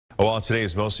While today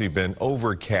has mostly been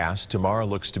overcast, tomorrow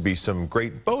looks to be some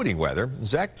great boating weather.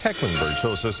 Zach Tecklenburg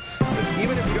shows us that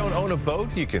even if you don't own a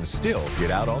boat, you can still get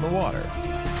out on the water.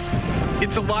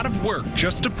 It's a lot of work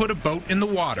just to put a boat in the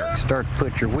water. Start to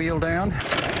put your wheel down.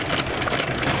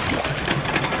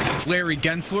 Larry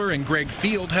Gensler and Greg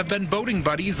Field have been boating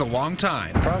buddies a long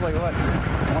time. Probably, what,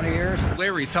 20 years?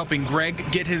 Larry's helping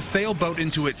Greg get his sailboat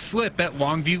into its slip at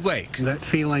Longview Lake. That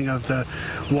feeling of the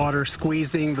water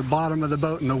squeezing the bottom of the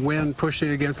boat and the wind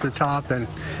pushing against the top, and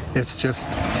it just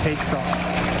takes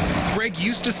off. Greg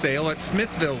used to sail at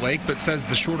Smithville Lake, but says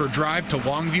the shorter drive to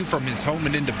Longview from his home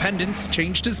in Independence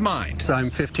changed his mind.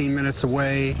 I'm 15 minutes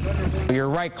away. You're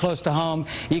right close to home.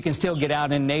 You can still get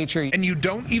out in nature. And you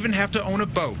don't even have to own a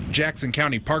boat. Jackson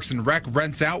County Parks and Rec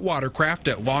rents out watercraft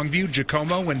at Longview,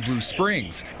 Jacomo, and Blue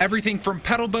Springs. Everything from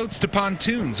pedal boats to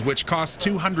pontoons, which cost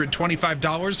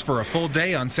 $225 for a full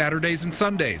day on Saturdays and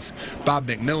Sundays. Bob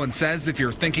McMillan says if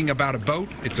you're thinking about a boat,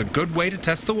 it's a good way to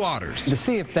test the waters. To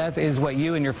see if that is what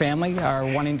you and your family are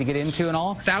wanting to get into and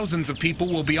all. Thousands of people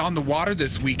will be on the water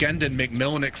this weekend, and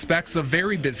McMillan expects a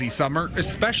very busy summer,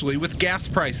 especially with gas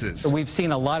prices. We've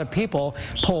seen a lot of people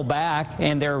pull back,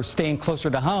 and they're staying closer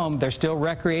to home. They're still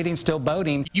recreating, still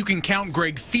boating. You can count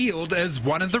Greg Field as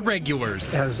one of the regulars.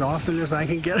 As often as I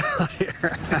can get out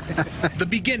here. The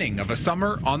beginning of a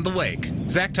summer on the lake.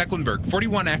 Zach Tecklenburg,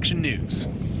 41 Action News.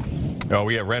 Oh,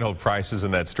 we have rental prices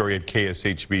in that story at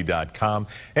kshb.com.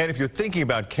 And if you're thinking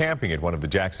about camping at one of the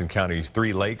Jackson County's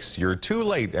 3 lakes, you're too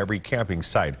late. Every camping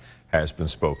site has been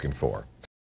spoken for.